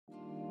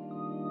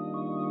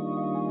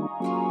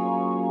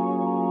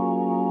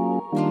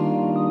Hey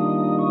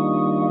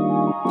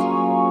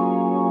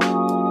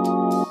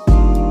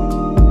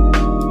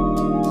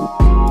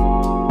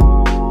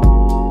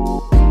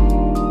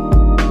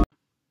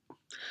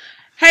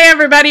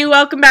everybody,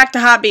 welcome back to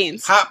Hot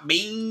Beans. Hot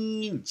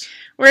Beans!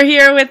 We're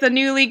here with a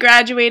newly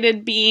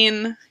graduated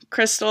bean,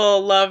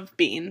 Crystal Love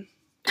Bean.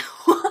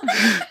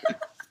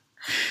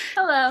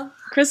 Hello.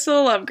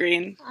 Crystal Love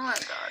Green. Oh my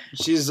god.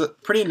 She's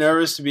pretty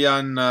nervous to be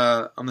on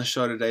the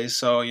show today,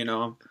 so,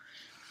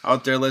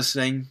 out there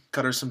listening,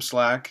 cut her some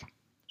slack.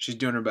 She's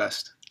doing her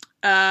best.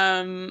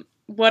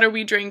 What are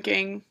we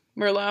drinking?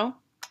 Merlot?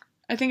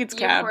 I think it's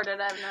Cab. You poured it,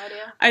 I have no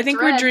idea. I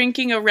think we're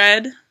drinking a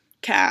red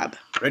Cab.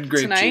 Red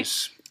grape tonight.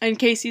 juice. And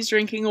Casey's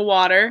drinking a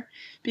water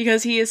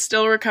because he is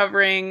still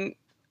recovering,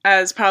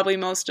 as probably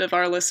most of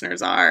our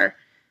listeners are.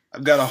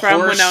 I've got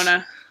from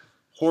Winona.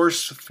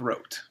 Horse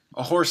throat.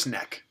 A horse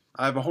neck.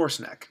 I have a horse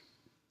neck.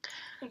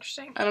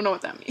 Interesting. I don't know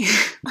what that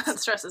means. That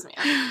stresses me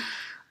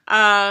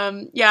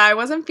out. Yeah, I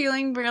wasn't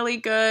feeling really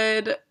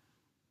good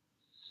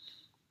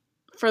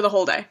for the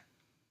whole day.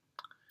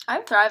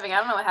 I'm thriving. I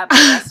don't know what happened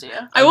to the rest of you.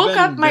 I woke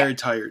up, very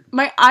tired.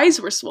 My eyes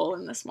were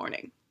swollen this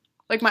morning.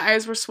 Like, my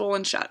eyes were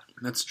swollen shut.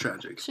 That's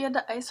tragic. She had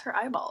to ice her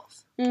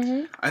eyeballs.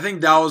 Mm-hmm. I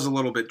think that was a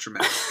little bit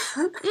dramatic.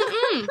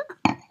 Mm-mm.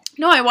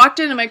 No, I walked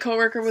in and my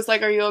coworker was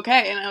like, "Are you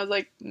okay?" And I was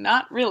like,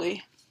 "Not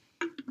really."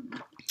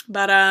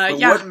 But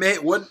yeah.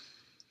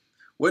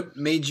 What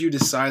made you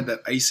decide that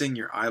icing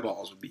your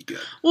eyeballs would be good?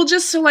 Well,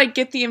 just to, like,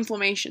 get the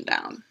inflammation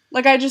down.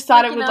 Like, I just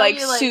thought it would, like,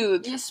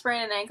 soothe. You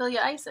sprain an ankle, you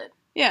ice it.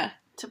 Yeah.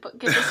 To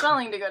get the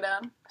swelling to go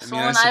down.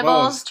 I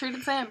Eyeballs,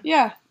 treated the same.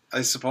 Yeah.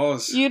 I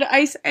suppose. You'd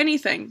ice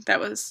anything that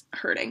was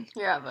hurting.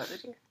 You're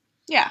outvoted here.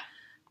 Yeah.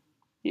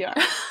 Yeah.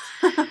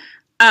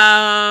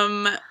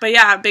 But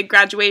yeah, big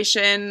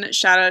graduation.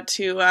 Shout out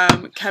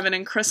to Kevin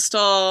and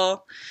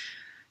Crystal.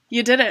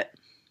 You did it.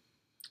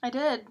 I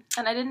did.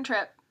 And I didn't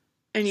trip.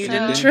 And you So,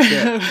 didn't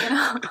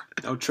trip.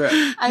 No trip.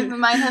 I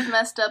might have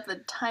messed up the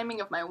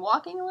timing of my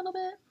walking a little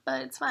bit,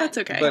 but it's fine. That's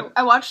okay. But-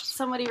 I watched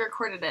somebody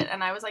recorded it,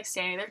 and I was, like,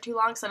 standing there too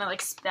long, so then I,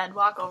 like, sped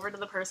walk over to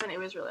the person. It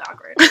was really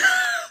awkward.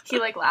 He,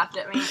 like, laughed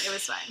at me. It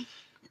was fine.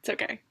 It's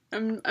okay.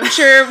 I'm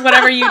sure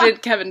whatever you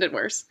did, Kevin did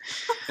worse.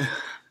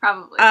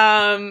 Probably.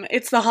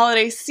 It's the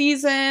holiday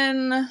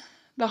season.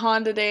 The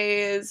Honda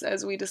days,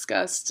 as we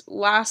discussed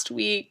last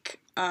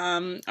week,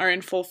 are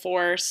in full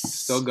force.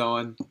 Still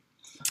going.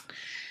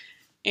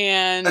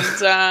 And,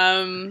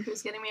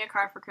 Who's getting me a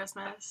car for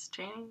Christmas?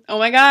 Jane? oh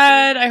my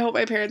god, I hope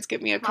my parents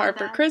get me a car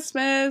for Dad.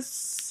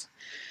 Christmas.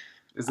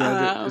 Is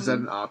that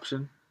an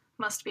option?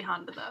 Must be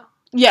Honda, though.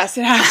 Yes,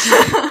 it has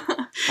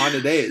to.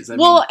 Honda days.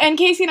 And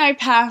Casey and I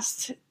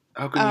passed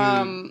how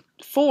can you...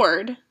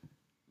 Ford,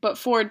 but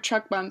Ford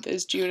truck month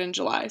is June and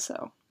July,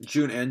 so.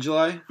 June and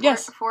July?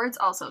 Yes. Fords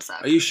also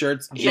suck. Are you sure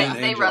it's June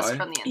and They July? rust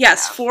from the inside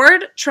Yes, out.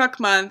 Ford truck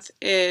month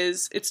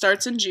it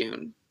starts in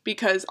June.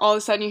 Because all of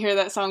a sudden you hear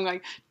that song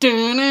like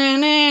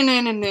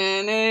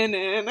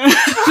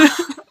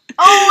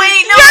Oh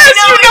wait, no, yes, I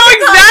know, you know what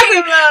you're exactly. talking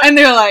about. And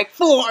they're like,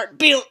 Ford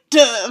built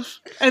tough.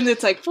 And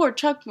it's like Ford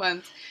truck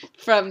month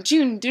from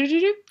June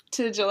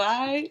to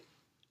July.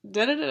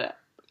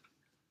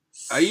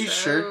 Are you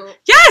sure?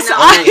 Yes, No,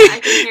 I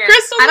can hear it.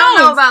 Crystal I don't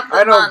know knows. about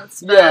the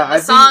months, but the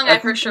song I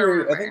for sure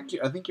remember.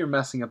 I think you're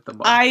messing up the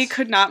months. I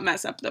could not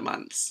mess up the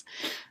months.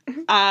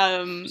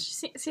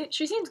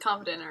 She seems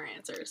confident in her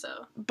answer,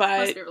 so But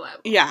must be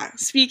reliable. yeah,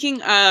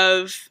 speaking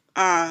of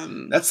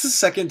That's the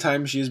second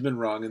time she's been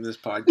wrong in this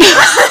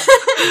podcast.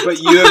 But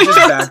you have just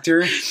backed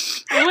her.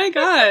 oh my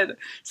god,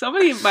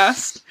 somebody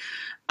must.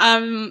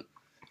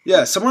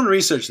 Yeah, someone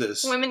research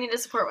this. Women need to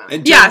support women.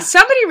 Intern, Yeah,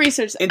 somebody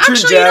research. Intern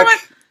Actually, Jack, you know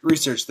what?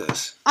 research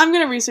this. I'm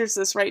gonna research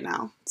this right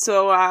now.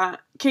 So,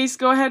 Case,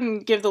 go ahead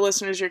and give the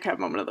listeners your Kev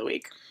moment of the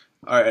week.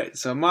 All right,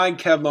 so my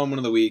Kev moment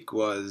of the week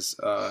was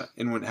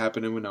in what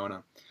happened in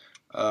Winona.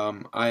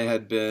 I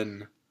had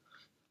been,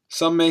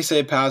 some may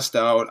say passed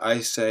out, I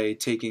say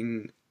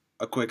taking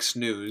a quick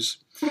snooze.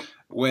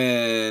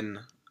 When,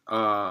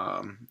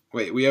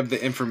 we have the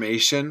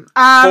information.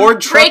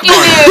 Ford Truck Breaking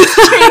Month. news.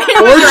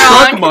 Ford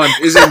Truck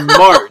Month is in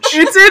March.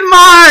 It's in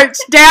March.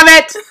 Damn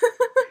it.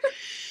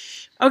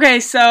 Okay,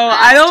 so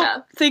I don't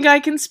tough. think I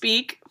can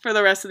speak for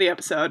the rest of the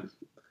episode.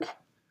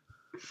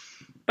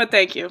 But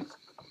thank you.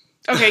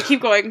 Okay,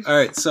 keep going. All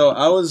right, so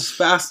I was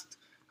fast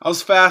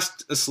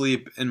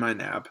asleep in my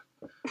nap.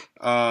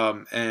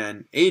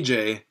 And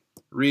AJ,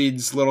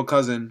 Reed's little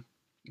cousin,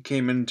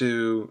 came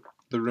into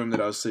the room that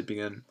I was sleeping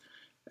in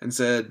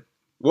and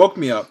woke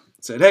me up.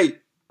 Said, "Hey, you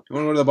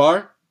want to go to the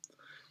bar?"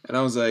 And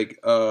I was like,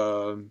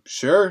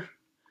 sure.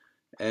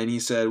 And he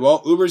said,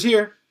 "Well, Uber's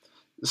here."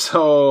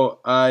 So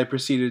I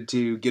proceeded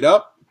to get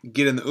up,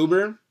 get in the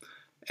Uber,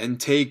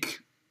 and take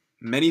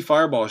many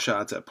fireball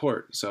shots at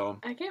Port. So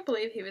I can't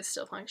believe he was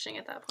still functioning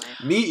at that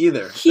point. me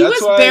either. He was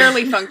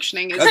barely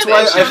functioning. That's I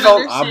why I don't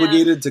felt understand.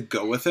 obligated to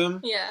go with him.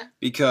 Yeah.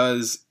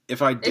 Because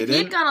if I If he didn't,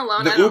 had gone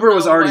alone, the I don't Uber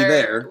was know already where,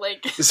 there.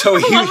 Like, So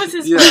he- what was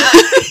his yeah.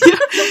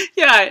 plan?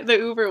 Yeah, the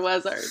Uber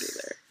was already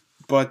there.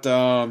 but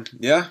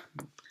yeah,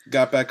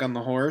 got back on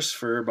the horse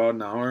for about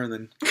an hour, and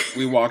then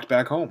we walked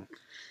back home.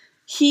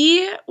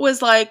 he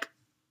was like,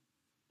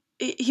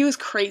 he was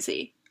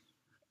crazy.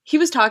 He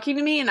was talking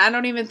to me, and I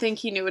don't even think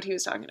he knew what he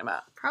was talking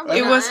about. Probably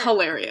It not. was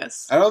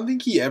hilarious. I don't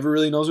think he ever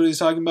really knows what he's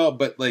talking about,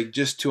 but like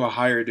just to a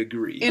higher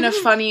degree. In a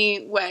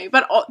funny way.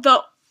 But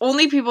the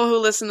only people who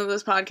listen to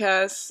this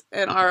podcast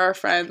and are our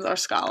friends are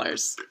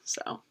scholars.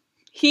 So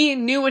he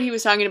knew what he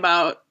was talking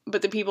about,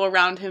 but the people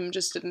around him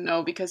just didn't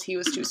know because he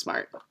was too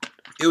smart.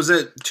 It was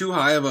at too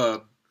high of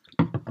a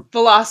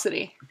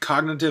Velocity.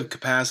 cognitive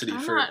capacity I'm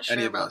for not sure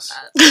any of about us.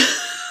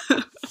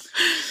 that.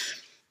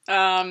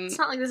 It's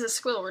not like this is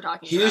Squill we're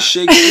talking He about. is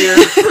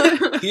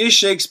Shakespeare. He is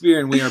Shakespeare,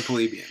 and we are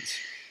plebeians.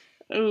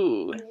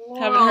 Ooh.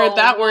 Haven't heard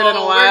that word in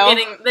a while.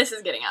 This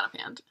is getting out of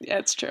hand. Yeah,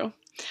 it's true.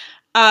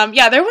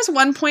 Yeah, there was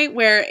one point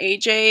where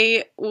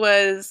AJ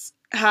was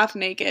half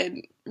naked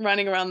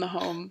running around the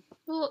home.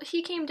 Well,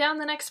 he came down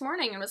the next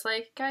morning and was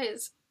like,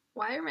 guys,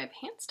 why are my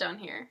pants down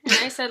here? And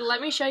I said,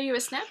 let me show you a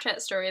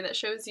Snapchat story that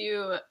shows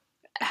you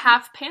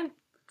half pants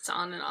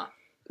on and off.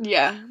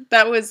 Yeah,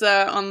 that was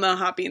on the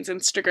Hopkins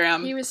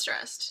Instagram. He was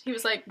stressed. He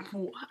was like,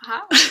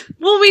 how?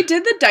 Well, we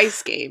did the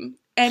dice game,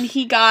 and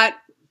he got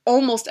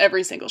almost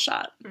every single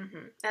shot. Mm-hmm.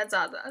 That's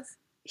Zazaz.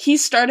 He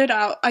started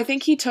out, I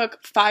think he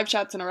took 5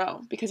 shots in a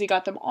row because he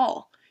got them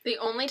all. The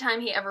only time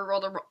he ever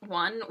rolled a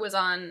 1 was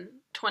on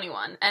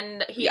 21,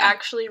 and he Yeah.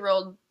 actually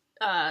rolled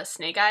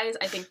Snake Eyes,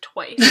 I think,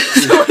 twice.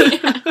 So he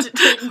had to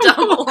take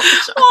double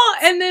shots. Well,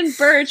 and then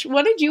Birch,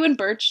 what did you and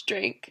Birch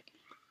drink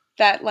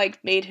that,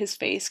 like, made his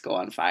face go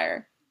on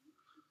fire?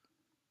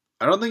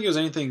 I don't think it was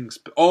anything.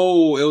 It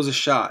was a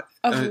shot.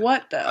 Of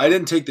what, though? I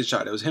didn't take the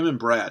shot. It was him and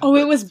Brad. Oh,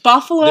 it was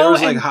Buffalo. There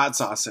was like and hot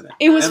sauce in it.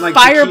 it was and, like,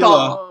 Fireball.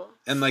 tequila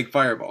and like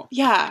Fireball.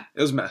 Yeah.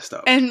 It was messed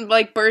up. And,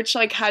 like, Birch,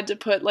 like, had to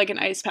put, like, an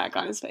ice pack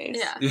on his face.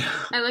 Yeah. Yeah.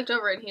 I looked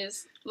over and he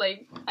was,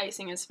 like,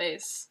 icing his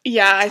face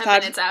Yeah, 10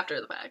 minutes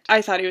after the fact.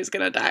 I thought he was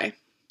gonna die.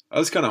 I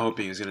was kind of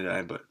hoping he was gonna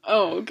die, but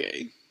Oh,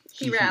 okay.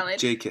 He rallied.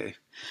 JK.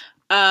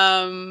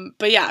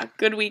 But yeah,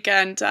 good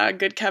weekend.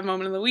 Good Kev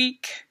moment of the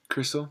week.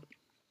 Crystal.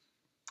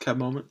 Kev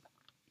moment.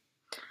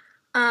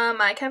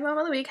 My Kev moment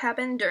of the week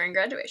happened during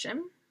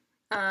graduation.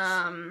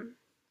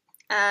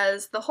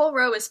 As the whole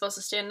row is supposed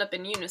to stand up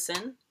in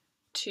unison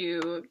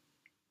to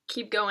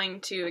keep going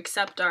to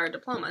accept our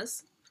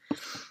diplomas,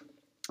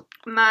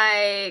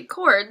 my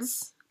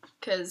cords,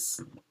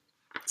 because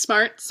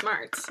Smarts.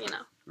 you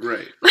know,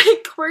 Right. my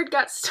cord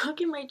got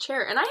stuck in my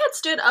chair, and I had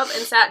stood up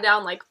and sat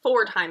down like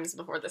 4 times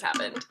before this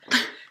happened.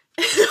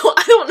 So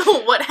I don't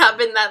know what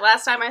happened that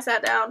last time I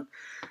sat down,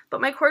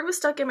 but my cord was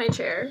stuck in my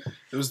chair,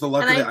 It was the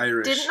luck and of the I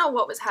Irish. didn't know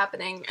what was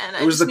happening, and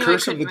It was the just knew I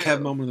curse of the couldn't Kev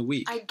move. moment of the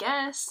week. I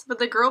guess, but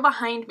the girl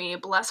behind me,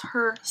 bless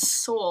her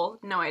soul,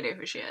 no idea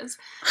who she is,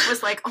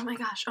 was like, oh my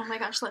gosh,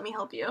 let me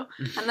help you.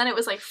 And then it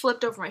was like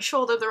flipped over my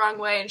shoulder the wrong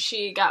way, and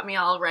she got me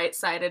all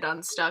right-sided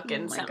unstuck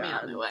and Oh my sent me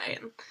God. on my way.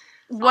 And,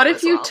 What all if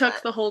was you well, took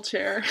but- the whole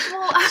chair?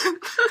 well,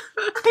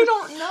 I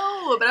don't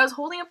know, but I was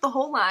holding up the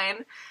whole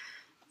line,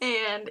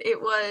 and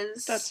it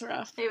was That's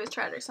rough. it was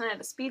tragic. So I had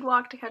to speed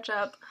walk to catch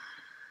up,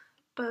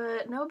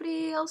 but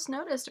nobody else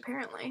noticed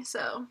apparently.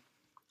 So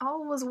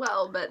all was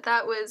well, but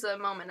that was a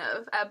moment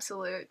of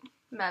absolute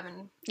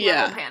Mevin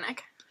Yeah. level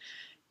panic.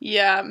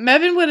 Yeah,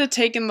 Mevin would have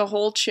taken the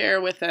whole chair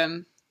with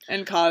him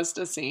and caused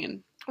a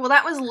scene. Well,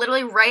 that was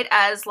literally right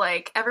as,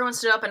 like, everyone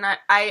stood up, and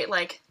I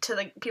like, to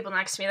the people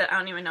next to me that I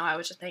don't even know I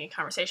was just making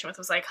conversation with,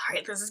 was like,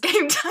 alright, this is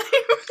game time.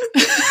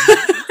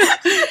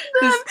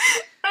 Then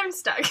I'm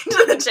stuck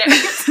into the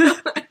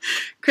chair.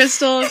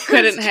 Crystal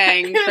couldn't It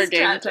hang was for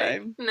game tragic.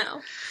 time.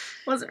 No,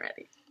 wasn't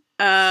ready.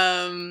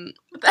 Um,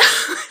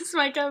 That was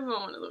my Kev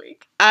moment of the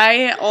week.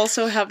 I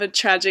also have a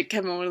tragic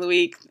Kev moment of the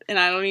week, and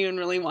I don't even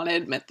really want to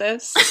admit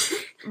this,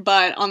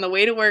 but on the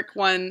way to work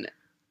one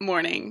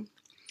morning,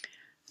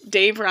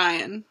 Dave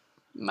Ryan,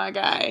 my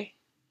guy,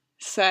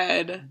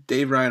 said,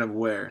 Dave Ryan of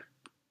where?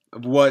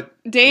 Of what?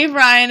 Dave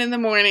Ryan in the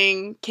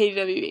morning,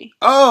 KWB.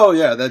 Oh,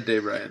 yeah, that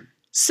Dave Ryan.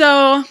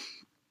 So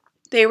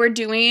they were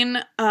doing,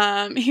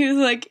 he was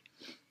like,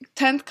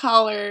 10th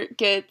caller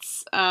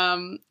gets,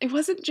 it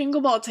wasn't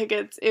Jingle Ball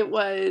tickets, it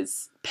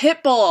was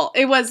Pitbull.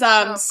 It was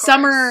of course.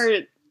 Summer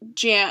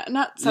Jam,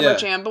 not Summer Yeah.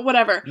 Jam, but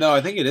whatever. No,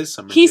 I think it is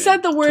Summer He Jam.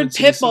 said the word Twin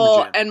Cities Summer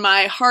Pitbull Jam. and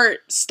my heart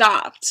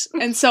stopped.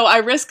 And so I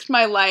risked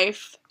my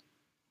life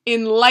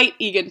in light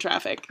Egan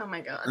traffic Oh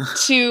my god.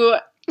 to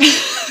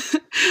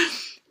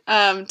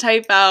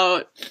type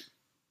out,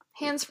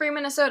 Hands Free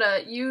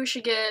Minnesota, you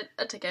should get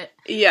a ticket.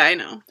 yeah, I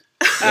know.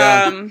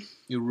 Yeah.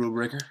 You rule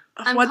breaker?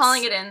 I'm what's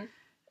calling it in.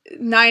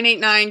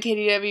 989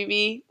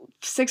 KDWB,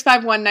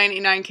 651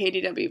 989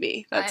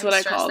 KDWB. That's I'm what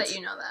I stressed called. that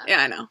you know that. Yeah,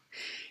 I know.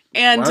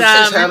 And Why don't you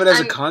just have it as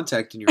a I'm-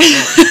 contact in your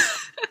phone?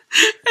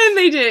 and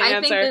they didn't I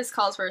answer. think this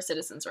calls for a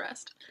citizen's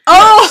arrest.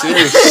 Oh,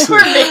 Seriously.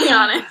 We're being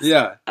honest.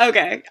 Yeah.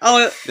 okay.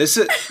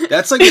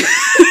 That's like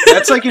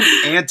an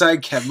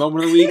anti-Kev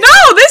moment of the week.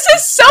 No, this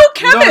is so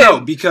Kevin. No,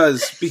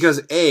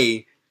 because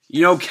A,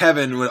 you know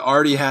Kevin would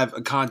already have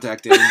a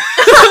contact in,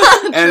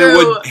 and it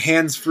True. would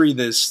hands-free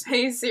this,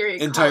 Hey Siri,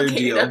 Entire call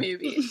deal.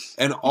 KWB.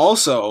 and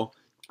also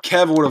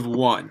Kev would have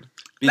won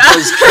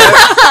Because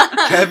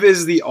Kev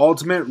is the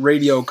ultimate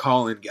radio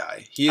call-in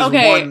guy. He has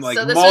Okay, won like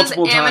So this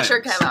multiple was times.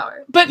 amateur Kev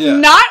hour. But Yeah.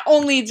 not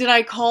only did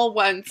I call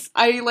once,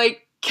 I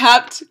like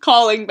kept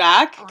calling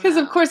back Oh, because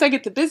no. of course I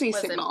get the busy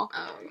Was it- signal,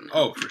 oh, no.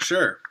 Oh, for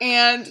sure.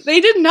 and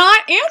they did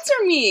not answer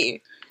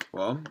me.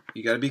 Well,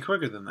 you got to be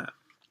quicker than that.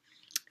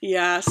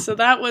 Yeah, so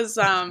that was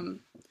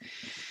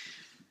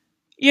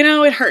you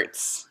know, it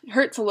hurts. It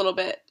hurts a little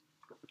bit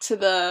to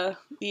the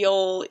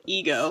old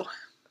ego,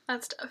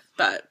 That's tough.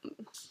 but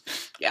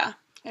yeah.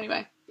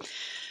 Anyway.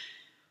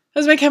 That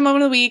was my Chem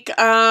moment of the week.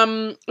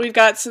 We've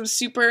got some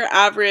super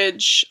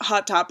average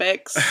hot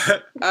topics.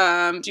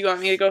 Do you want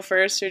me to go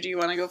first, or do you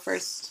want to go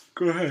first?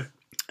 Go ahead.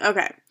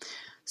 Okay.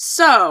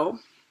 So,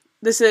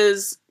 this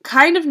is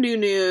kind of new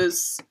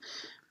news,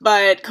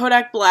 but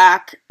Kodak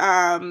Black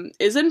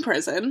is in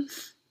prison.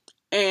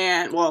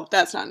 And, well,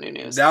 that's not new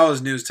news. That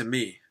was news to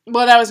me.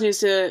 Well, that was news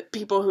to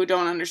people who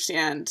don't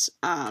understand,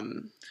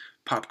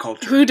 Pop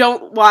culture. who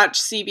don't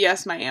watch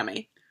CBS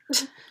Miami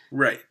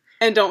Right.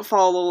 and don't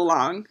follow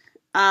along.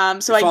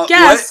 So I Fol-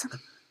 guess...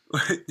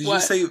 Did you What?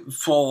 say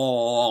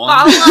fall?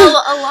 Follow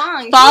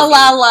along. Fa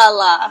la la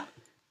la.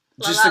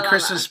 Just La, the la,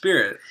 Christmas la.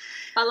 spirit.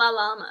 La la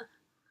llama.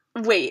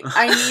 Wait,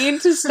 I need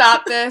to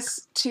stop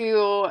this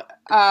to,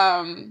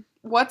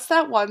 what's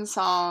that one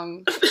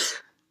song?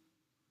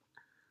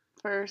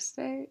 First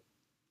day?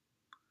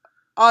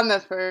 On the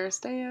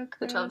first day of The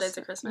Christmas? 12 Days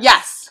of Christmas.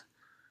 Yes!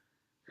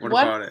 What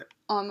What? about it?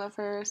 On the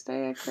first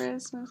day of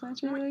Christmas,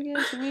 what you really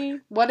get to me?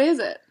 What is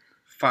it?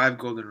 5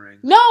 golden rings.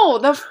 No,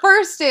 the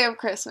first day of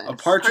Christmas. A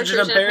partridge in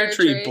a pear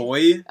tree,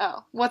 boy.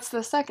 Oh, what's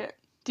the second?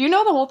 Do you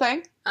know the whole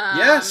thing?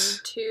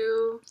 Yes.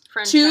 2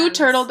 French Two hens.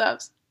 turtle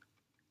doves.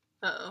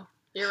 Uh-oh.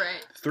 You're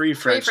right. 3 3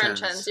 French French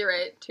hens. hens. You're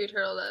right. 2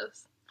 turtle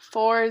doves.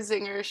 4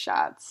 zinger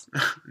shots.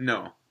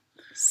 No.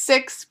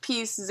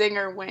 6-piece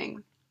zinger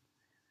wing.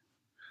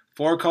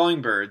 4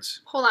 calling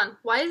birds. Hold on.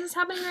 Why is this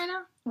happening right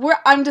now?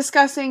 I'm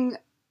discussing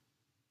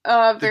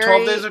The very...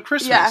 12 days of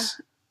Christmas.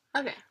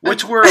 Yeah. Okay.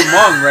 Which we're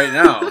among right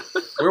now.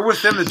 We're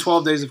within the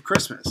 12 days of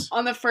Christmas.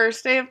 On the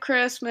first day of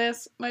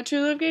Christmas, my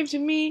true love gave to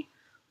me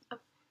a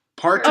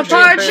Partridge in a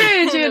pear.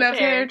 partridge in In a a pear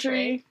pear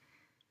tree.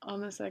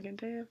 On the second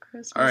day of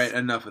Christmas. All right,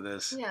 enough of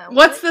this. Yeah.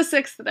 What's the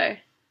 6th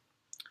day?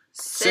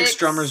 6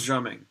 drummers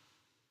drumming.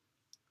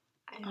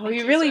 Oh,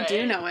 you really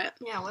do know it.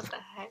 Yeah, what the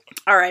heck?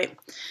 All right.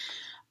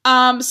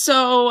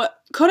 So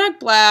Kodak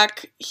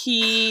Black,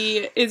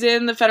 he is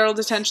in the federal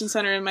detention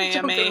center in Miami.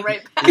 Jumping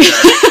right back.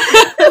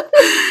 Yeah.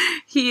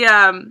 He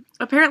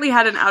apparently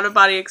had an out of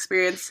body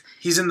experience.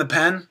 He's in the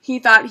pen. He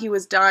thought he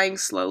was dying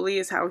slowly,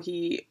 is how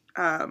he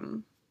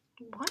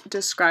What?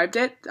 described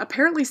it.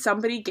 Apparently,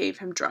 somebody gave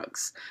him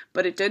drugs,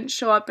 but it didn't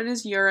show up in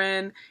his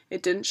urine.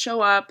 It didn't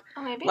show up.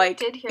 Oh, maybe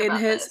Like, I did hear in about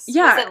his- this.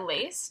 yeah. Was it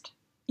laced?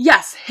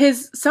 Yes,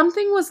 his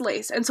something was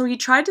laced, and so he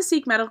tried to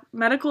seek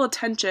medical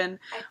attention.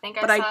 I think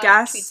But I I saw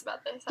guess- tweets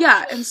about this. Yeah,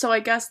 actually. and so I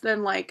guess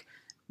then like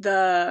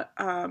the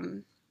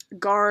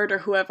guard or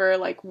whoever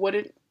like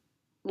wouldn't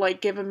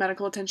like give him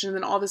medical attention, and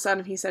then all of a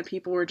sudden he said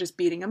people were just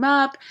beating him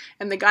up,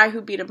 and the guy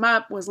who beat him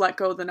up was let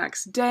go the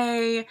next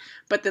day,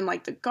 but then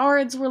like the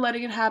guards were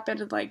letting it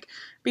happen and like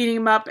beating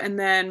him up, and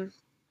then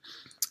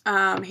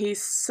he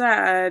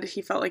said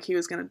he felt like he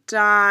was gonna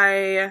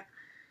die,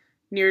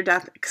 near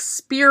death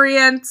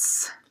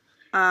experience.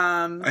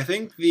 I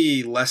think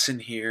the lesson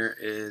here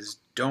is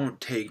don't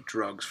take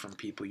drugs from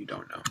people you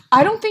don't know.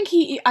 I don't think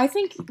I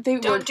think they were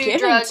Don't do given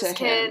drugs, to him.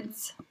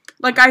 kids.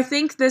 Like, I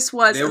think this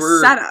was They a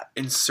were setup.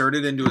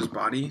 inserted into his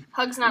body.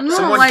 Hugs not No, drugs.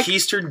 Someone like-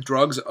 keistered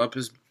drugs up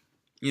his,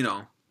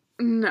 No.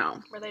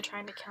 Were they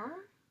trying to kill him?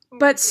 I'm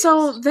But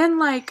so confused. then,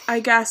 like, I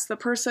guess the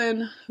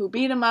person who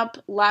beat him up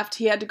left.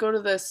 He had to go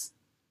to this.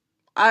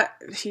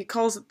 He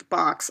calls it the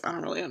box. I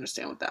don't really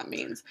understand what that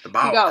means. the He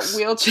got box.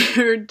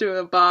 wheelchaired to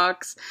a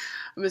box.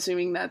 I'm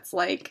assuming that's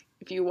like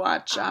if you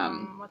watch.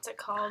 what's it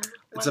called?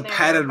 It's When a they're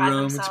padded by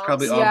room. It's themselves?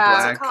 probably all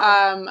yeah.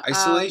 black.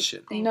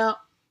 Isolation. No,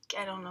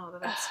 I don't know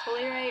that that's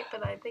fully right,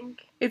 but I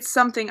think it's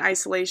something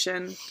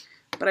isolation,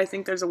 but I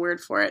think there's a word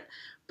for it.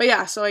 But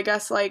yeah, so I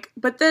guess like,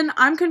 but then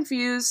I'm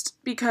confused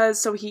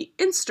because so he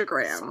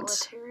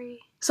Instagrammed.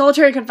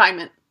 Solitary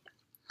confinement.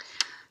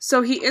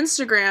 So he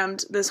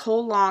Instagrammed this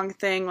whole long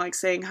thing, like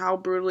saying how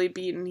brutally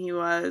beaten he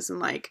was and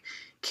like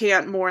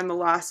can't mourn the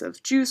loss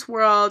of Juice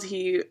WRLD.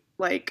 He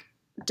like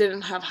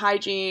didn't have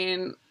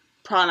hygiene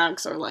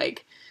products or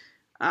like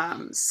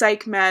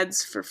psych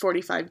meds for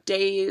 45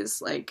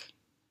 days. Like,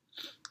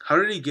 How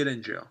did he get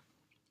in jail?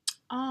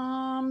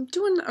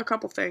 doing a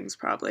couple things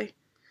probably.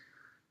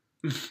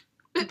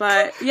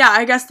 But yeah,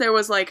 I guess there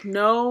was like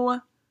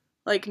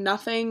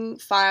nothing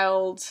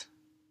filed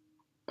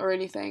or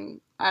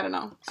anything. I don't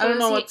know. So I don't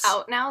know is what's he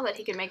out now that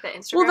he could make that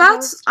Instagram Well,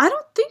 that's post? I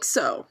don't think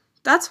so.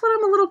 That's what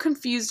I'm a little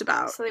confused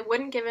about. So they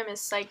wouldn't give him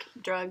his psych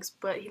drugs,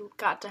 but he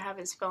got to have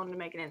his phone to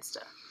make an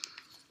Insta.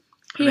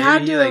 He Maybe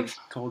had he to like have,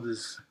 told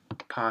his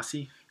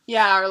posse.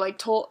 yeah, or like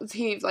told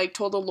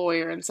a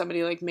lawyer and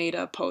somebody like made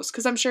a post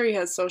because I'm sure he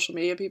has social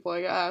media people.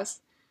 I guess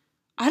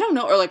I don't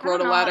know, or like I don't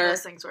wrote a know how letter.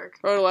 those things work.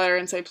 Wrote a letter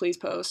and say please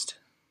post.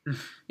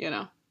 You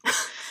know.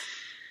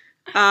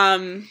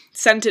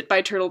 Sent It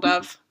by Turtle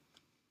Dove.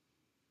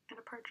 And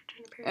a partridge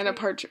in a pear And a tree.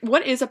 partridge.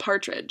 What is a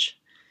partridge?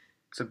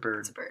 It's a bird.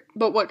 It's a bird.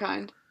 But what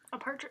kind? A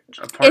partridge.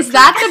 A partridge? Is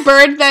that the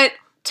bird that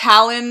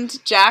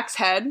taloned Jack's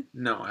head?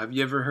 No. Have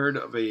you ever heard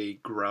of a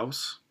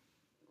grouse?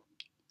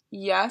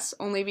 Yes,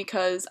 only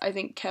because I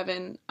think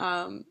Kevin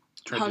Tried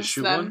to hunts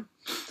shoot them.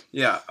 one?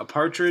 Yeah, a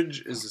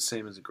partridge is the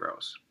same as a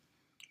grouse.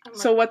 I'm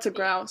So like, what's a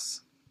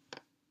grouse?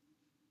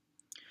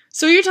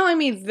 So you're telling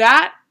me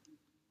that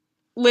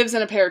lives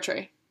in a pear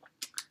tree?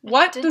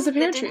 What does a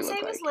pear it tree didn't say look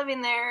it like? was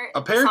living there. A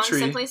The pear song tree?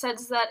 simply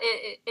says that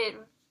it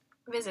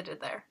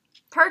visited there.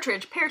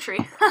 Partridge, pear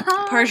tree.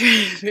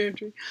 Partridge, pear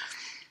tree.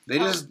 They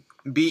Oh. just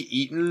be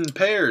eating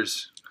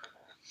pears.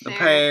 The Pear.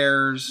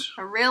 pears.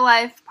 A real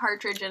life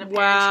partridge in a pear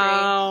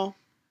Wow.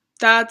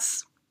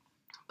 That's tree.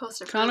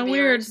 Posted for kind the of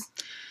weird. viewers.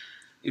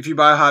 If you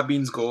buy Hot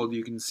Beans Gold,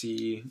 you can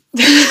see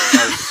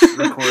us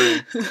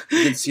recording.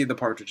 You can see the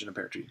partridge in a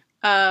pear tree.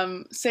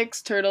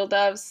 6 turtle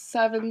doves,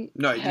 7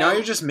 No, now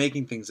you're just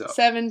making things up.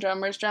 7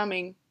 drummers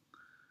drumming.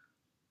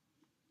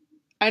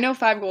 I know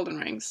 5 golden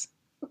rings.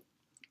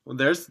 Well,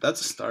 that's a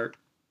start.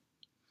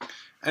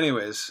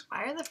 Anyways,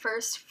 Why are the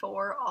first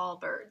 4 all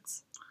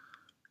birds?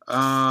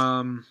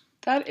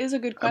 That is a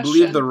good I question.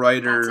 believe the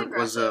writer That's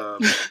was a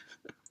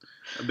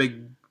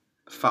big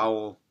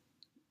fowl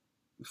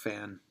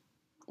fan.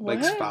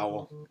 Likes What?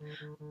 fowl.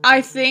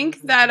 I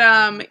think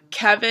that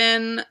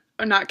Kevin,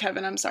 or not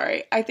Kevin, I'm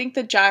sorry. I think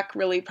that Jack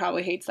really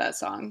probably hates that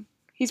song.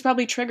 He's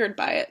probably triggered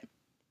by it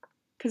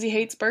because he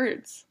hates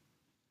birds.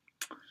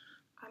 A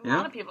Yeah.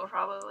 lot of people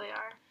probably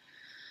are.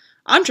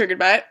 I'm triggered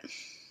by it.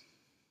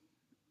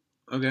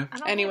 Okay. I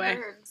don't Anyway.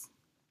 hate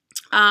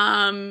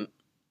birds.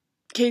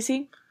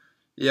 Casey?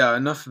 Yeah,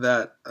 enough of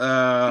that.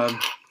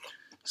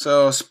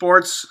 So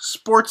sports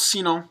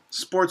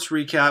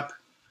recap.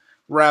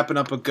 Wrapping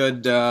up a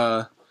good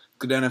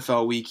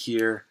NFL week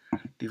here.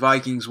 The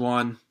Vikings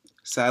won.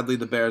 Sadly,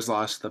 the Bears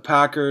lost to the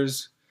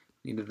Packers.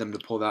 Needed them to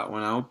pull that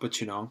one out, but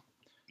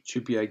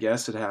should be, I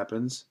guess, it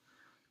happens.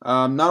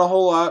 Not a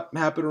whole lot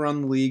happened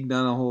around the league.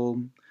 Not a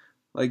whole,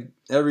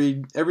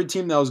 every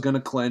team that was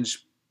gonna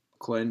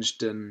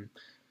clinched, and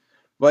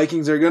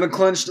Vikings are gonna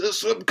clinch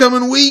this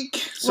upcoming week.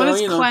 So, What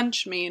does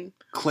clench mean?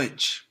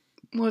 clinch?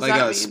 What does Like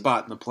that a mean?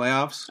 spot in the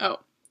playoffs. Oh.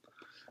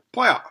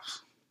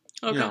 Playoffs.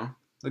 Okay.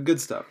 The good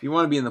stuff. You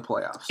want to be in the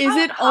playoffs. Is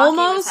it Hockey was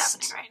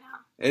almost... happening right now.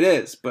 It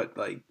is, but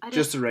I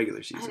just the regular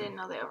I season. didn't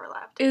know they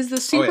overlapped. Is the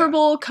Super yeah.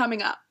 Bowl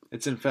coming up?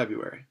 It's in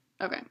February.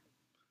 Okay.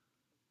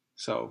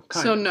 So,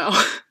 So no.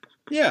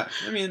 Yeah,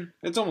 I mean,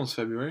 it's almost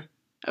February.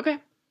 Okay.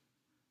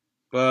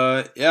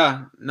 But,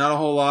 yeah, not a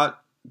whole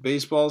lot.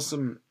 Baseball,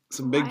 some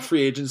big Right.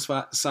 free agent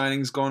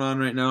signings going on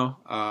right now.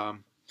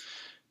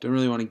 Don't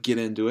really want to get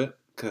into it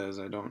because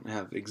I don't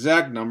have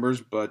exact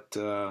numbers, but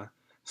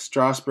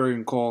Strasburg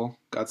and Cole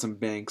got some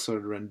banks sort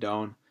of run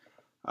down.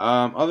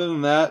 Other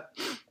than that,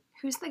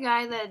 Who's the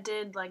guy that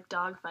did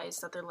dog fights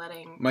that they're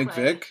letting Mike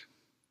play? Vick.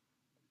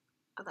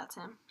 Oh, that's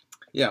him.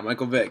 Yeah,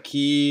 Michael Vick.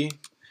 He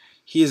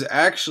has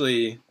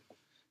actually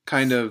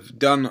kind of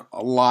done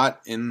a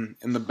lot in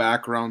the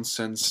background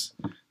since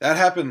that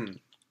happened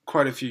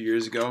quite a few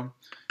years ago,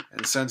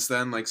 and since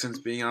then, since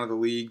being out of the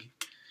league,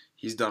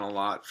 he's done a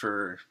lot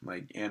for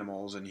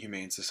animals and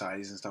humane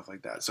societies and stuff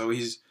like that. So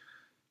he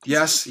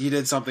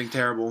did something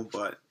terrible,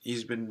 but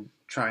he's been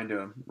trying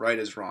to right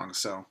his wrongs.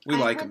 So we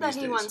like him I these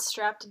heard that he days. once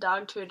strapped a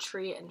dog to a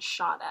tree and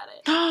shot at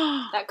it.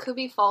 That could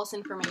be false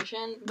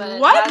information, but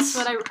What? that's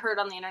what I heard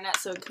on the internet,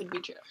 so it could be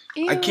true.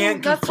 I Ew,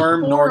 can't that's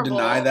confirm nor horrible.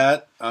 deny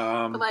that.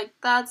 But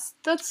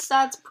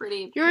that's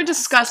pretty. You're a messed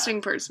disgusting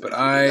up. person. But if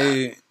you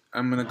do that.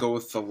 I'm gonna go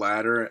with the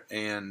latter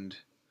and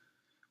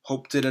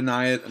hope to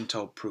deny it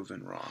until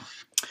proven wrong,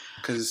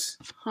 because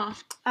Huh.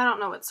 I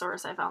don't know what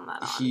source I found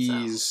that on.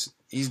 he's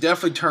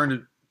definitely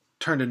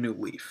turned a new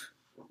leaf,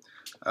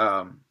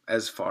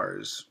 as far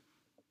as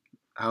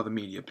how the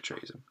media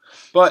portrays him.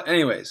 But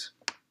anyways,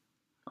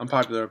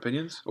 unpopular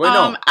opinions. Wait,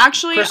 no,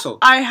 Actually, Crystal.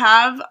 I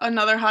have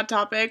another hot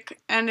topic,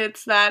 and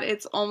it's that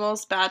it's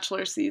almost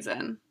Bachelor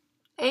season.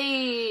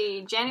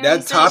 Hey, January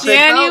That 6th. topic-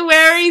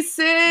 January 6th!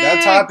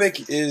 that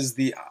topic is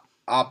the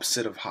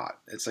opposite of hot.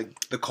 It's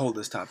the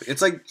coldest topic.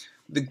 It's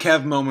the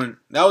Kev moment.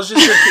 That was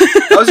just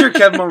your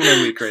Kev moment of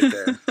the week right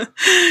there.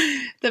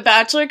 The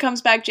Bachelor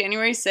comes back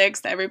January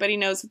 6th. Everybody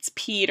knows it's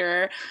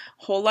Peter.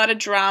 Whole lot of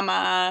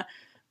drama.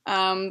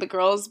 The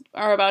girls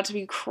are about to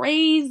be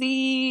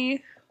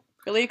crazy.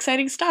 Really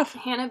exciting stuff.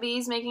 Hannah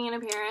B's making an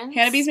appearance.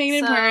 Hannah B's making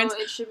an appearance. So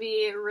it should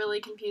be really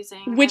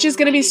confusing. Which is and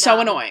going to be maybe so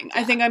dumb. annoying. I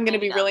Yeah, think I'm going to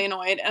maybe be really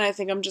annoyed, and I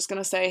think I'm just going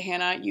to say,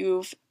 Hannah,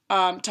 you've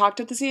talked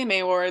at the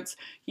CMA Awards.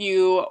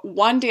 You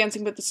won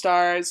Dancing with the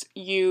Stars.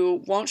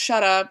 You won't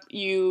shut up.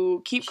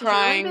 You keep She's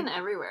crying. really been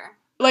everywhere.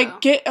 Like,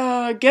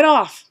 so. get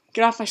off.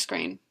 Get off my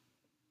screen.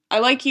 I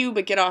like you,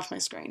 but get off my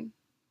screen.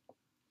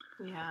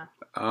 Yeah.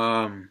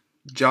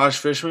 Josh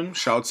Fishman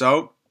shouts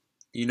out.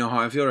 You know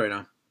how I feel right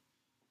now.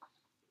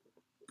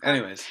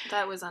 Anyways,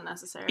 That was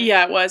unnecessary.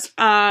 Yeah, it was.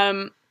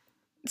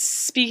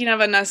 Speaking of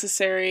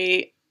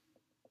unnecessary,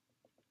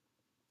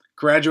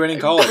 graduating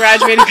college.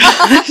 graduating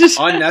college.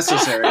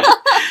 Unnecessary.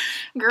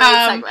 Great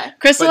segue.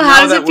 Crystal, But how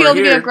now does that it feel we're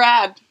to be a here-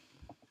 grad?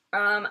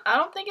 I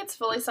don't think it's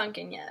fully sunk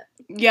in yet.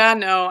 Yeah,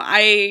 no,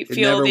 I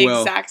feel never the will.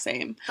 exact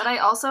same. But I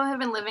also have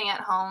been living at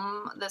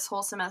home this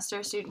whole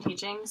semester student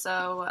teaching,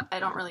 so I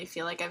don't really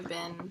feel like I've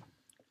been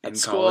In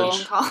school.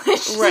 in college.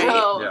 college. Right.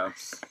 So,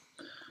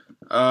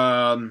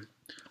 Yeah.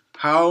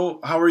 How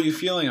are you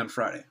feeling on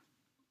Friday?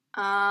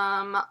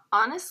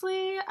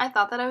 honestly, I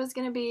thought that I was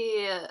gonna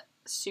be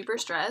super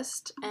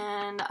stressed,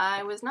 and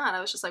I was not. I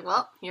was just like,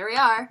 well, here we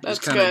are. That's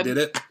Just kind of good. did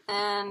it.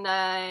 And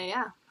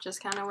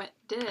just kind of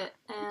did it,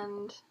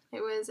 and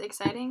it was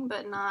exciting,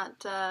 but not.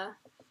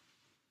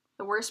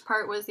 The worst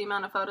part was the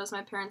amount of photos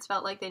my parents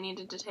felt like they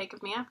needed to take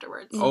of me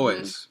afterwards. Mhm.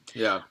 Always.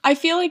 Yeah. I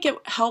feel like it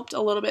helped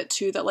a little bit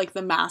too that like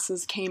the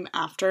masses came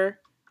after.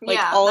 Like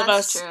yeah, all of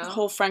that's us, true.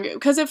 whole friend group.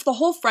 Because if the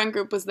whole friend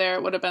group was there,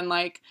 it would have been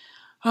like,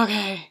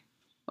 okay,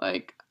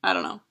 like I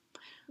don't know.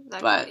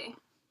 That but- could be.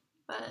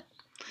 But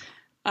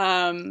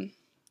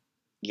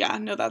Yeah,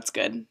 no, that's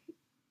good.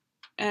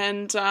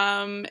 And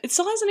it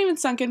still hasn't even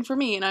sunk in for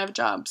me, and I have a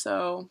job,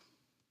 so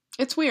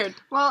it's weird.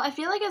 well, I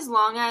feel like as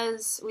long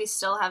as we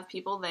still have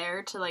people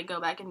there to like go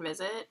back and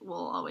visit,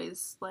 we'll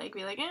always like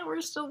be like, we're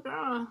still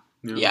gonna.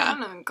 Yeah.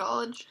 I'm in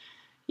college.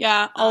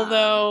 Yeah,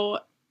 although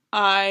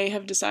I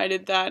have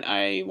decided that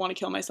I want to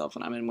kill myself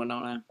when I'm in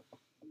Winona.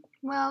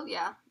 Well,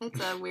 yeah, it's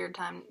a weird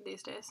time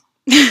these days.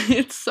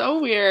 It's so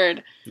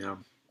weird. Yeah.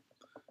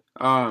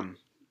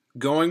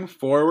 Going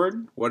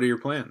forward, what are your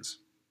plans?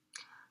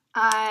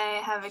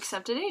 I have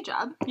accepted a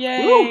job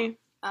Yay.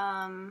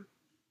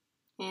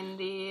 in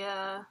the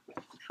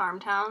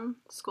Farmtown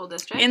School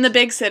District. In the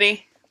big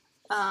city.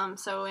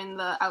 So in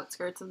the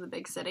outskirts of the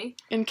big city.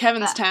 In The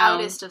Kevinstown.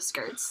 outest of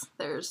skirts.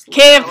 There's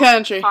Cave little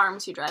country.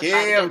 farms you drive by to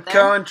Give get there.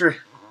 country.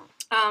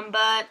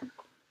 But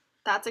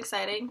that's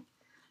exciting.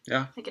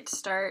 Yeah. I get to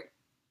start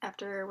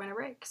after winter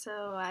break, so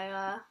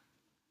I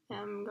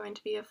am going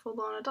to be a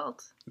full-blown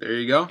adult. There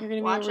you go. You're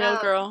going to Watch be a real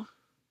out. girl.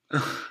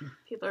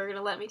 People are going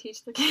to let me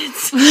teach the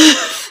kids.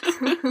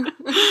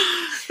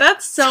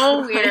 That's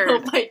so I weird.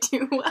 hope I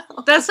do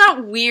well. That's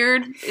not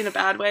weird in a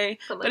bad way,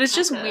 But, like, but it's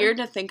just kinda- weird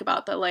to think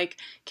about that, like,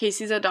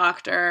 Casey's a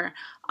doctor,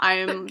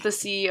 I'm the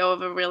CEO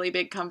of a really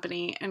big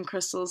company, and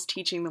Crystal's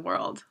teaching the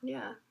world.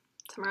 Yeah.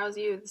 Tomorrow's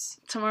youths.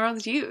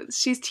 Tomorrow's youth.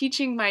 She's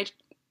teaching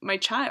my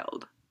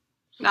child.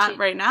 Not She-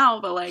 right now,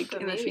 but, like,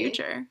 But in the maybe.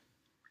 future.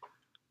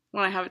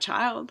 When I have a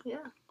child.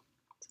 Yeah.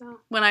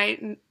 So, When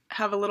I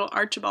have a little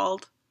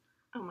Archibald.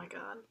 oh my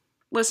god.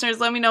 Listeners,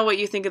 let me know what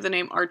you think of the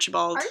name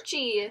Archibald.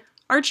 Archie.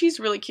 Archie's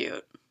really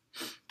cute.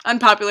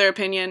 Unpopular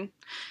opinion.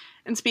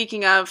 And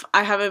speaking of,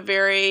 I have a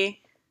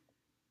very,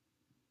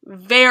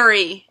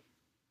 very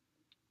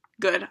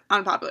good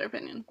unpopular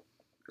opinion.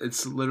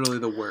 It's literally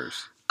the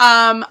worst.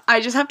 I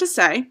just have to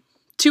say,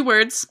 2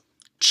 words.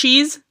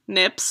 Cheese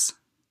nips.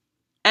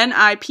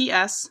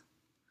 Nips.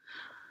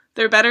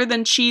 They're better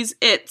than Cheez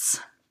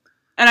Its.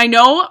 And I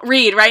know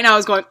Reed right now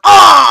is going,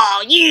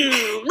 oh,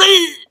 you.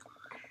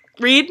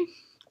 Reed,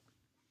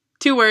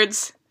 2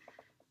 words.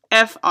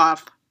 F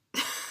off.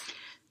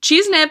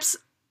 Cheese nips,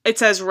 it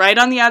says right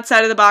on the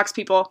outside of the box,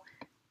 people,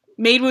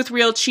 made with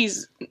real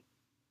cheese.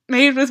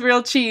 Made with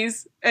real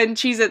cheese, and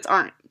Cheez-Its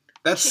aren't.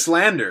 That's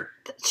slander.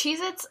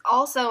 Cheez-Its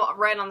also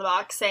right on the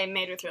box say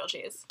made with real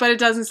cheese. But it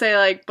doesn't say,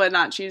 like, but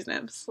not cheese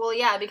nips. Well,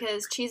 yeah,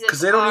 because Cheez-Its Because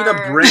they don't need to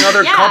are- bring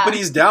other Yeah.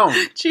 companies down.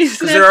 Cheese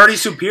Because they're nips. already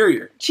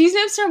superior. Cheese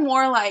nips are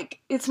more like,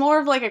 it's more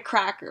of like a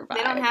cracker vibe.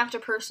 They don't have to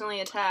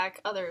personally attack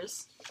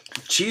others.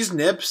 Cheese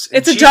nips. and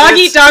It's a Cheez-Its-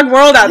 dog-eat-dog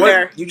world out What-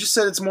 there. You just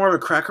said it's more of a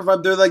cracker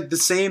vibe. They're like the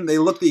same. They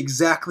look the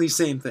exactly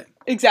same thing.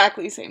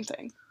 Exactly same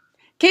thing.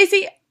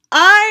 Casey,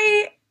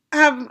 I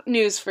have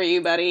news for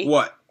you, buddy.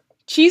 What?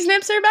 Cheese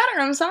nips are better,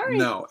 I'm sorry.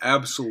 No,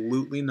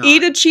 absolutely not.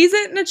 Eat a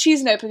Cheez-It and a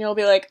cheese nip and you'll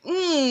be like,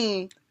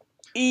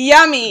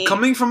 yummy.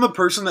 Coming from a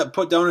person that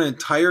put down an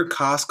entire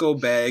Costco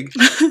bag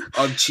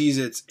of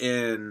Cheez-Its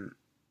in,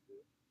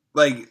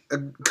 like, a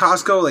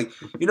Costco, like,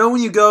 you know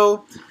when you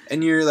go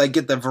and you're, like,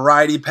 get the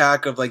variety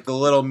pack of, like, the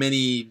little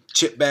mini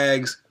chip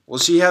bags? Well,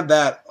 she had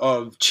that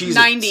of Cheez-Its.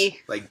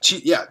 90. Like,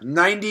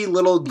 90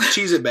 little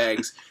Cheez-It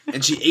bags,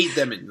 and she ate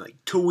them in, like,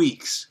 2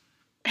 weeks.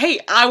 Hey,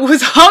 I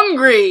was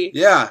hungry.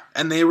 Yeah,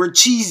 and they were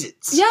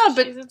Cheez-Its. Yeah,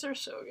 but Cheez-Its are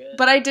so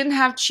good. I didn't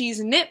have cheese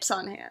nips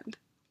on hand.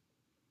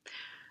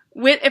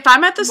 If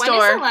I'm at the When is the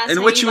store, last In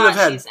time which you would have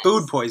got had Cheez-Its?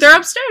 food poisoning. they're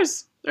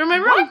upstairs. They're in my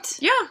room. What?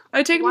 Yeah,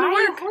 I take Why them are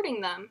to you work.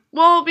 hoarding them?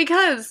 Well,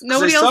 because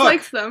nobody they else suck.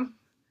 likes them.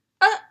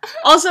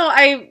 Also,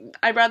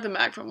 I brought them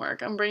back from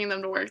work. I'm bringing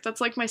them to work.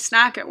 That's like my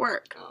snack at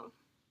work. Oh.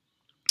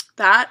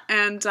 That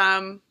and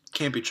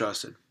Can't be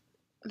trusted.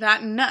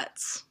 that and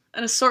nuts.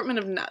 An assortment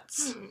of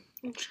nuts.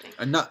 Interesting.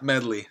 A nut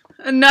medley.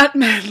 A nut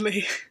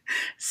medley.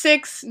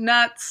 6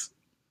 nuts.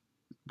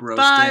 5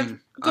 Roasting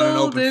on an open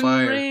golden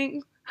fire.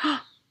 rings.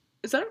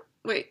 Is that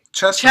wait?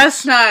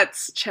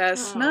 Chestnuts.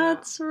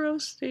 Chestnuts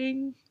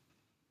roasting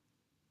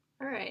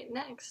All right,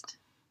 next.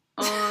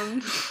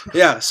 on.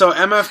 Yeah, so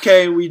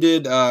MFK, we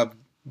did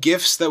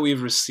gifts that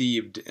we've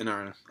received in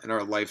our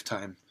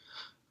lifetime.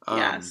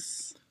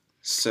 Yes.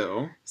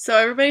 So So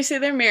everybody say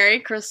they're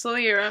married. Crystal,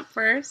 you're up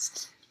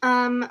first.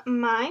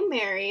 My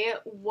Mary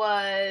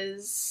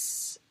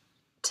was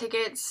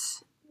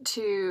tickets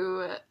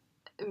to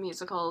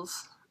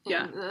musicals in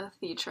Yeah. the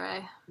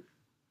theatre.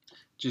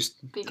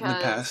 Just in the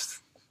Because- past.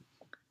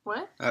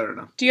 What? I don't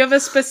know. Do you have a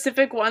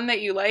specific one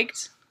that you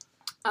liked?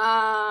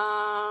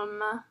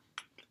 Phantom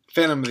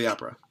of the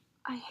Opera.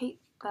 I hate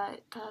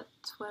that.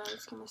 That's what I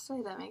was gonna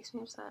say. That makes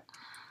me upset.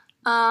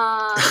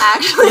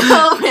 Actually,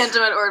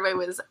 Phantom at Ordway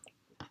was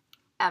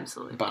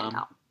absolutely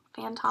Bomb.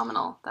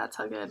 phenomenal. That's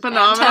how good.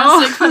 Phenomenal.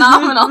 Fantastic,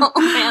 phenomenal,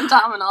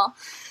 phenomenal.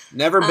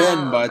 Never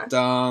been, but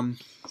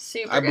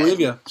Super. I good. believe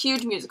you.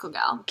 Huge musical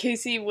gal.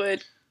 Casey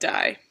would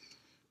die.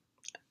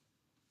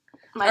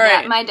 My All dad.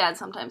 right. My dad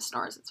sometimes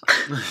snores. It's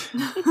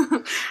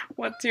fine.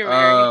 What's your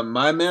Mary?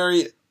 My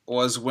Mary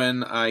was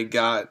when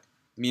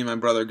me and my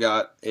brother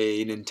got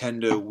a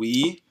Nintendo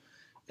Wii.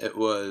 It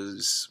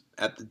was,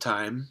 at the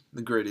time,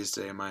 the greatest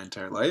day of my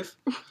entire life.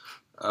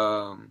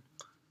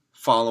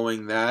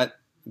 Following that,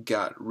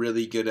 got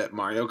really good at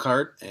Mario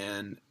Kart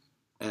and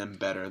am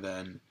better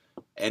than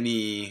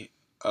any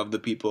of the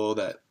people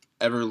that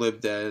ever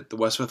lived at the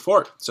Westworth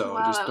Fort. So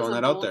Wow, just that throwing was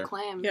a that out bold there.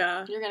 Claim.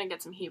 Yeah. You're gonna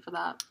get some heat for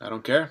that. I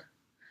don't care.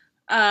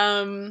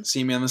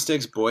 See me on the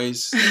sticks,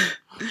 boys.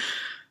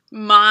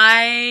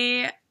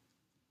 My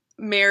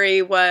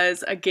Mary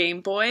was a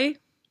Game Boy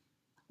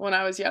when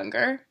I was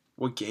younger.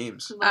 What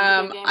games?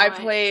 Love a good Game I Boy.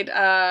 played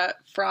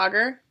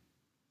Frogger.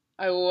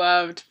 I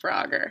loved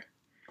Frogger.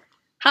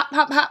 Hop,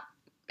 hop, hop.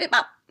 Bip,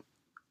 bop.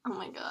 Oh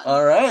my god.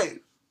 All right.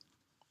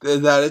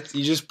 Is that it?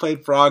 You just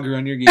played Frogger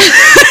on your game.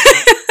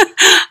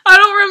 I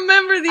don't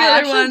remember the I other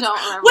actually ones. don't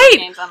remember Wait, what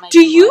games on my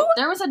do Game you- Boy.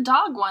 There was a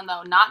dog one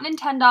though, not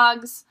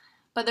Nintendogs,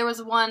 but there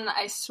was one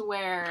I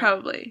swear.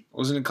 Probably.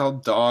 Wasn't it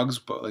called Dogs,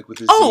 but like with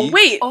a Z? Oh,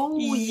 wait. Oh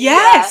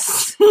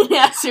yes. yes,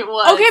 yes it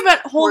was. Okay, but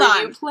hold Were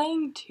on. you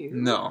playing too?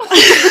 No.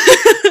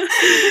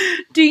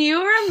 Do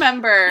you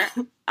remember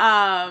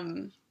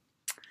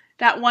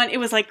that one? It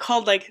was like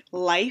called like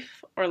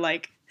Life or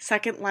like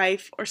Second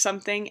Life or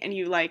something, and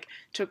you like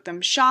took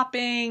them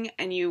shopping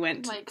and you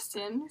went Like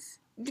Sims?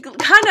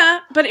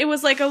 kinda, but it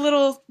was like a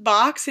little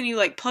box and you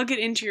like plug it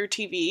into your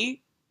TV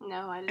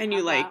No, I didn't. and you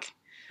have like that.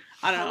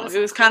 I don't That know. It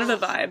wasn't was kind of a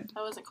cool. vibe,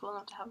 I wasn't cool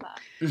enough to have that.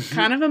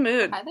 kind of a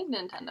mood. I think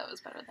Nintendo was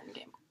better than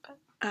Game Boy.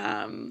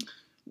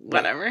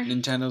 Whatever.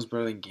 Nintendo's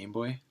better than Game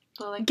Boy?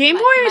 But like Game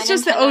my- Boy was my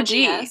just the Nintendo OG.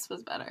 DS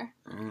was better.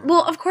 Mm.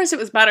 Well, of course it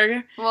was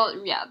better.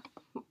 Well, yeah.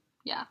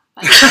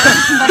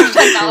 Better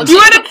technology. You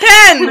had a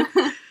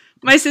pen.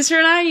 My sister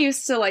and I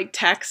used to like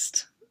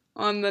text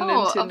on the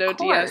Oh, of Nintendo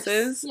course.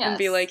 DSs and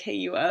be Yes. like, "Hey,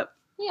 you up?"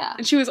 Yeah.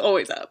 And she was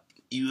always up.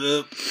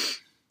 You up?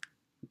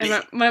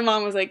 And my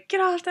mom was like,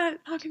 "Get off that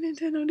fucking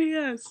Nintendo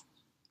DS."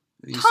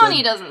 You Tawny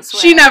said, doesn't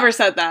swear. She never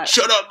said that.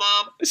 Shut up,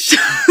 Mom!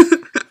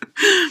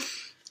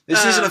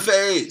 This isn't a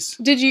phase.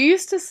 Did you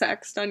used to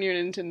sext on your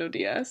Nintendo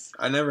DS?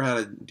 I never had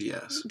a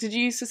DS. Did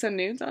you used to send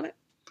nudes on it?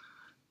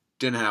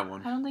 Didn't have I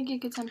one. don't think you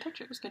could send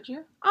pictures, could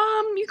you?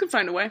 You could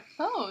find a way.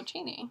 Oh,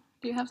 Cheney.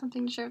 Do you have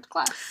something to share with the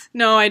class?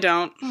 No, I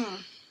don't.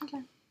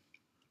 Okay.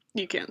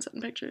 You can't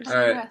send pictures. All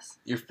right. Digress.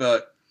 Your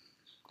foot.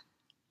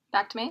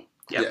 Back to me.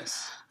 Yep.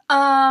 Yes.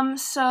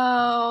 So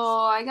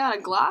I got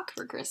a Glock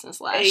for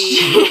Christmas last Hey.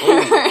 year.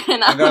 Oh,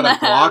 and I got a gonna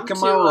have Glock in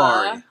my to,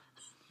 Rari.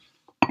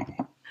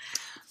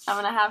 I'm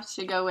gonna have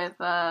to go with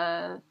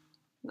that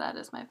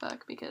is my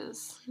fuck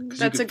because 'Cause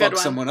That's you a could good fuck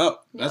one. someone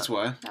up. Yeah. That's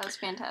why. that was a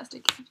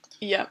fantastic gift.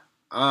 Yep.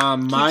 Keeps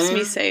me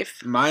Mine.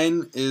 safe.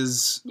 Mine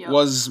Yep.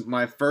 was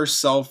my first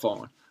cell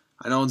phone.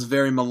 I know it's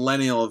very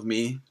millennial of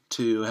me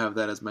to have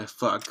that as my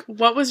fuck.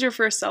 What was your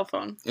first cell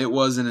phone? It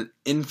was an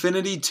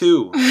Infinity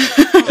 2.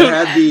 It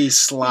had the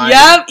slide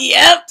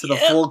Yep. to the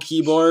full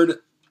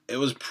keyboard. It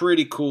was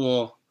pretty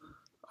cool.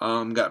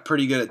 Got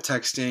pretty good at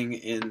texting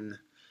in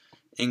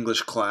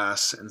English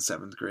class in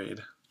 7th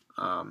grade.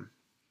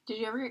 Did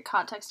you ever get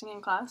caught texting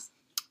in class?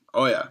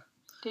 Oh yeah,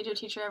 Did your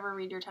teacher ever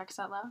read your text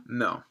out loud?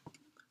 no,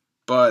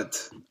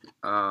 but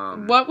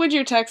What would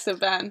your text have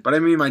been? But I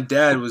mean, my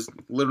dad was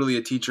literally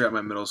a teacher at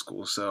my middle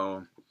school,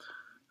 so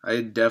I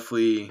had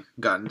definitely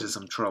gotten into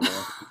some trouble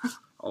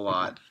a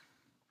lot.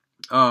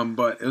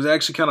 But it was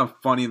actually kind of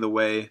funny the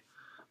way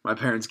my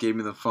parents gave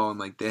me the phone.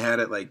 Like, they had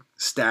it, like,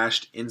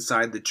 stashed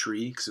inside the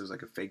tree, because it was,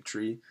 like, a fake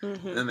tree.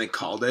 Mm-hmm. And then they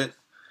called it.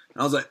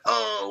 And I was like,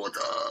 oh, what's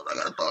up? I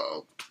got a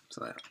phone.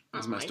 So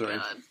that's my story.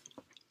 God.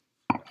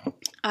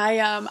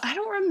 I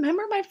don't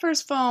remember my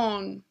first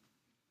phone.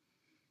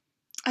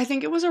 I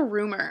think it was a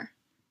Rumor.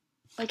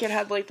 Like, it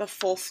had, like, the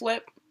full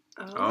flip.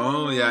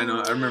 Oh, yeah, I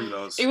know. I remember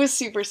those. It was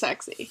super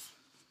sexy.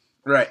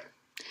 Right.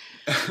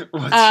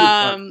 What's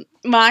your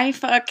My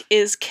fuck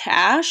is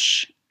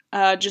cash.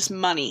 Just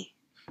money.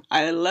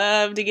 I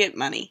love to get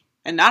money.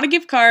 And not a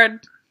gift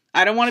card.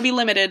 I don't want to be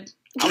limited.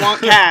 I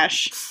want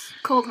cash.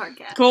 Cold hard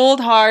cat. Cold,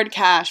 hard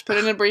cash. Put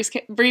it in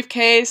a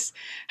briefcase.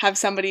 Have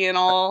somebody in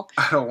I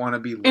don't want to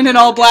be an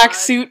all black God.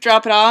 suit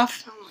drop it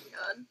off. Oh my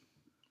god.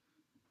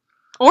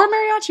 Or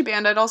mariachi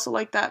band. I'd also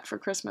like that for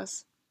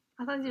Christmas.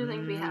 I thought you were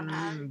thinking we have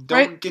had.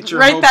 Don't get your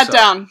write hopes that up.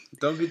 down.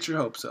 Don't get your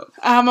hopes up.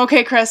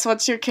 Okay, Chris,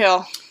 what's your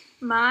kill?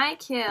 My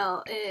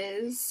kill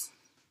is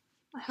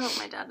I hope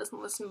my dad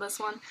doesn't listen to this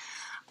one.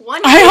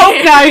 I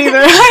hope not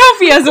either. I hope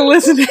he hasn't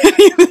listened to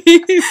any of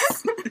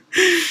these.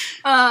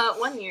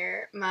 1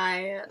 year,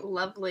 my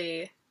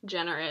lovely,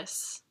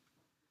 generous,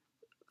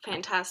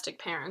 fantastic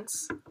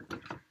parents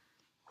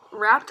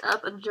wrapped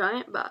up a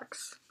giant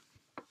box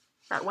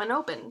that, when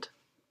opened,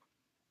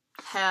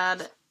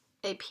 had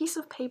a piece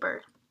of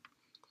paper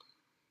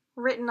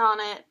written on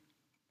it,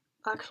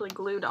 actually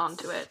glued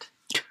onto it,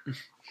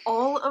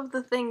 all of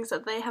the things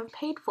that they have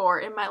paid for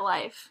in my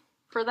life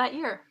for that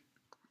year,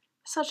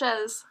 such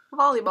as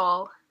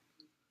volleyball,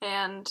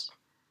 and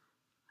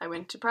I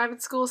went to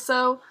private school,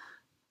 so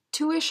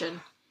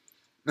tuition.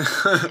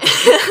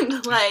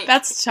 And, like,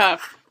 That's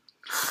tough.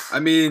 I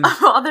mean,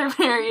 other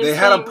various they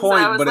had a things. I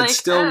point, was but like, it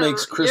still "Oh,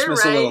 makes you're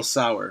Christmas a right. little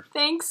sour.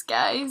 Thanks,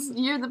 guys.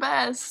 You're the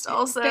best.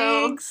 Also,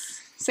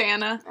 Thanks,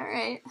 Santa. all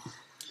right.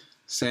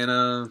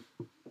 Santa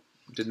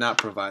did not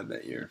provide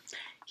that year.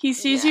 He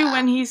sees you Yeah.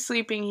 when he's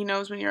sleeping. He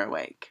knows when you're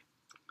awake.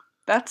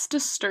 That's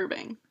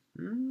disturbing.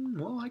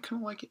 Well, I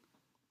kind of like it.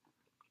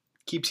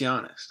 Keeps you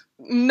honest.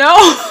 No!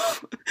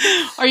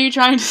 Are you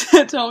trying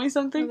to tell me I don't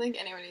something? think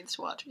anyone needs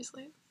to watch me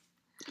sleep.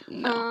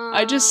 No.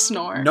 I just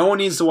snore. No one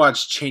needs to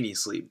watch Cheney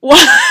sleep. Why?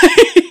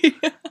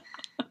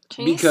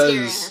 Cheney's Because scary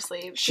in her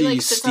sleep. she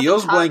like, sits up and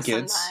steals talks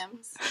blankets.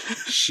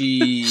 sometimes.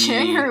 She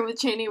Sharing her with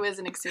Cheney was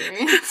an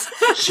experience.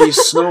 she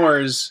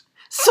snores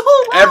So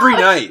loud. every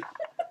night.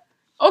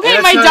 Okay,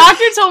 And my it's not-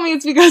 doctor told me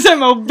it's because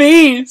I'm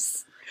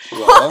obese.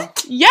 Well,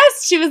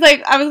 Yes, she was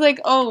like, I was like,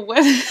 oh,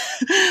 what?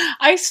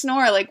 I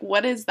snore. Like,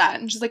 what is that?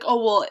 And she's like,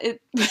 oh, well,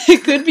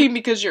 it could be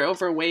because you're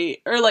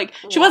overweight. Or, like,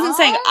 she wasn't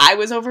saying What? I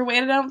was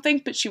overweight, I don't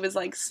think, but she was,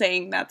 like,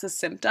 saying that's a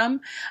symptom.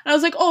 And I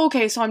was like, oh,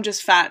 okay, so I'm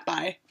just fat.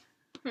 Bye.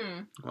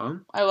 well,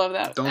 I love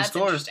that. don't That's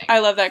snore. interesting. I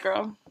love that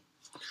girl.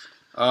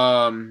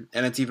 And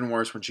it's even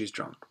worse when she's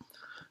drunk.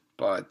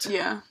 But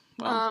Yeah.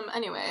 Well,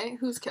 Anyway,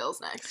 whose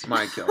kills next?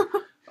 my kill.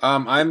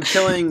 I'm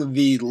killing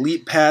the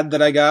leap pad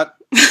that I got.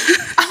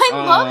 I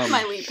love um,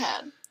 my leap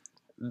pad.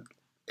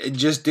 It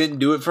just didn't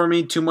do it for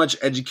me. Too much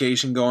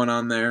education going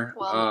on there.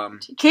 Well,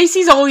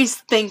 Casey's always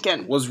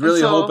thinking. Was really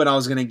So, hoping I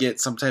was gonna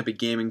get some type of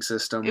gaming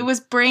system. It was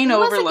brain it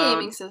was a overload.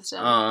 gaming system.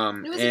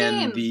 It was a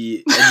And game.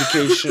 the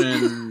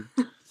education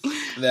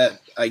that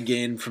I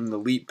gained from the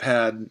leap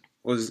pad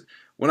was,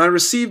 when I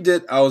received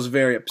it, I was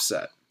very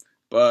upset.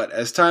 But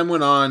as time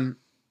went on,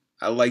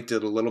 I liked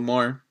it a little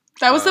more.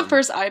 That was the Um,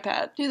 first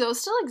iPad. Do those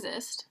still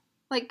exist?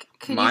 Like,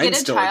 could Mine you get a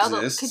still child?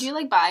 exists. Could you,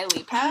 like, buy a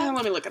leap pad?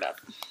 Let me look it up.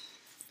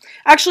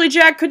 Actually,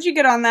 Jack, could you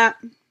get on that?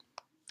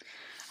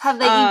 Have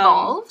they Um,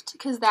 evolved?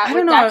 Because I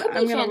don't that know. could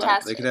I'm be gonna look.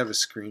 fantastic. They could have a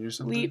screen or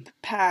something. Leap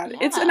pad.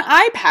 It's an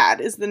Yeah. iPad.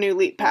 Is the new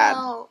leap pad?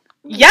 Well,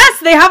 Yes,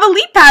 they have a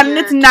leap pad, and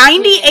You're it's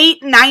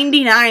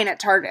 $98.99 at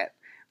Target.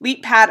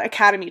 Leap Pad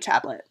Academy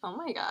tablet. oh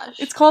my gosh.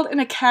 It's called an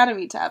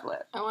Academy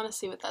tablet. I want to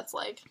see what that's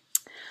like.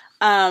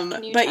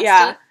 Can you But test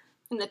yeah, it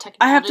in the technology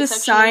I have to section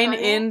of sign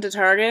Target? in to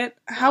Target.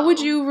 How would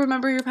Oh. you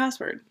remember your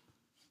password?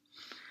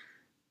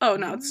 Oh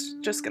no, it's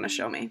just gonna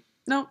show me.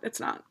 Nope, it's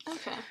not.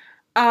 Okay.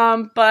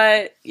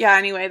 But yeah.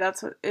 Anyway,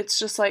 that's what it's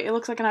just like. It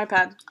looks like an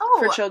iPad Oh,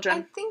 for children.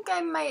 I think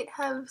I might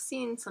have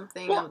seen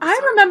something. Well, of the I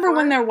sort remember before.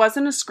 when there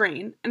wasn't a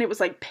screen and it was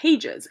like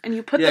pages, and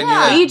you put Yeah, the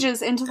yeah.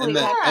 pages into the And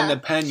leap the, pad. Yeah. and the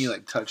pen you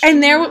like touched. And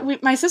it. there,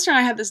 my sister and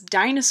I had this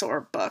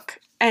dinosaur book,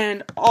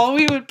 and all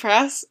we would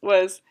press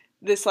was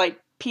this like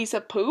piece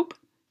of poop,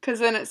 because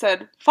then it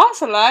said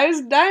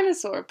fossilized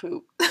dinosaur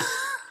poop,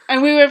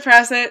 and we would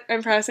press it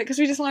because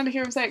we just wanted to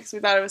hear him say it because we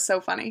thought it was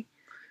so funny.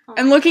 Oh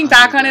And my looking Oh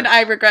back my on it, gosh.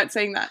 I regret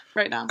saying that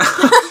right now.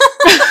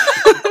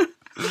 Oh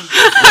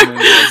my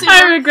God. Super-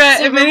 I regret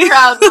super admitting.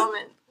 proud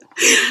moment.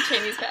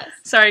 Cheney's pass.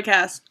 Sorry,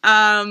 Cass.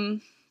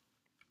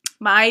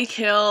 My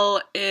kill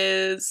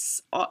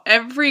is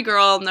every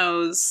girl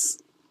knows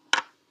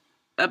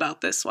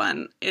about this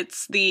one.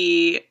 It's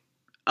the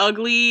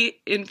ugly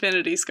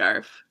infinity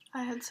scarf.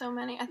 I had so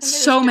many. I think I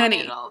So just many.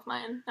 donated all of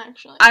mine,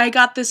 actually. I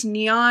got this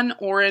neon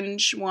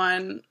orange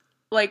one.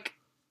 Like,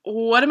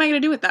 what am I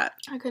gonna do with that?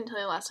 I couldn't tell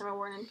you last time I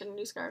wore an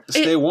infinity scarf.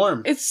 Stay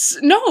warm. It's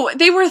no,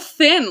 they were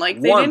thin. Like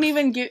they Warmth. didn't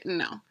even get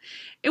no.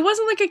 It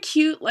wasn't like a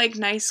cute, like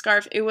nice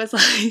scarf. It was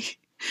like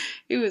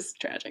it was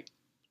tragic.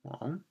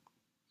 Well,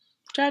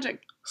 Tragic.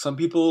 some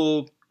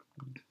people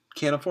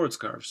can't afford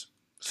scarves,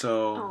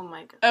 so Oh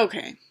my god.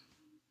 Okay.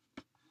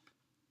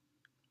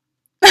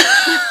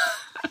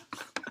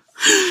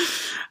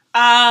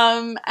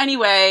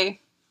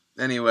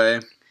 Anyway,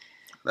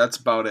 that's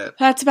about it.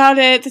 that's about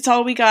it. That's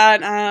all we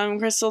got.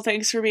 Crystal,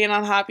 thanks for being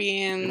on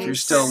Hoppy, If and you're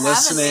still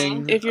Thanks for having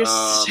listening, me. if you're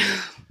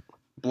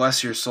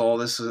bless your soul.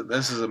 This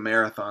is a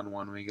marathon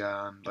one we got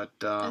on, but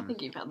I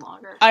think you've had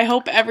longer. I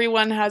hope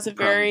everyone has a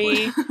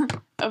very Probably.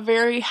 a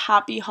very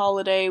happy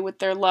holiday with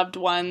their loved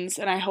ones,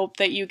 and I hope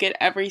that you get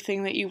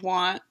everything that you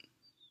want.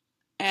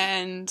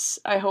 And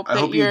I hope I that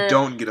hope you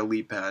don't get a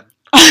leap pad.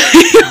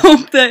 I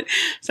hope that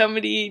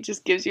somebody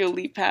just gives you a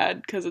leap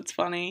pad because it's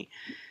funny.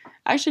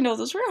 Actually, no,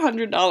 those were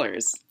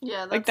 $100.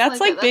 Yeah, that's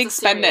like big a serious-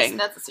 spending.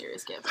 That's a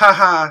serious gift.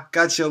 Haha,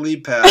 got you a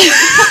leap pad.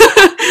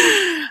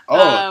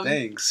 Oh, Um,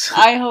 thanks.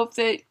 I hope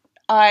that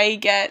I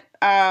get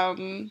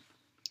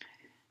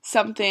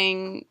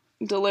something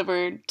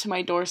delivered to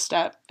my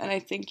doorstep, and I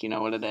think you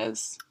know what it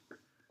is.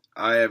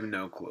 I have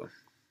no clue.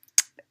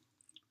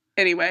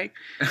 Anyway,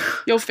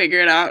 you'll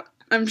figure it out,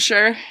 I'm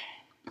sure.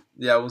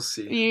 Yeah, we'll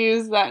see. You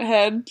use that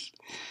head.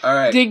 All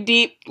right. Dig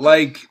deep.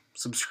 Like,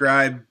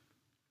 subscribe,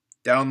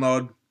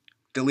 download,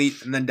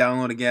 delete, and then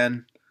download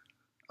again.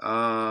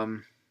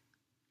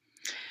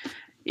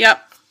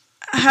 Yep.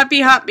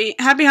 Happy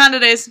Honda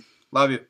days. Love you.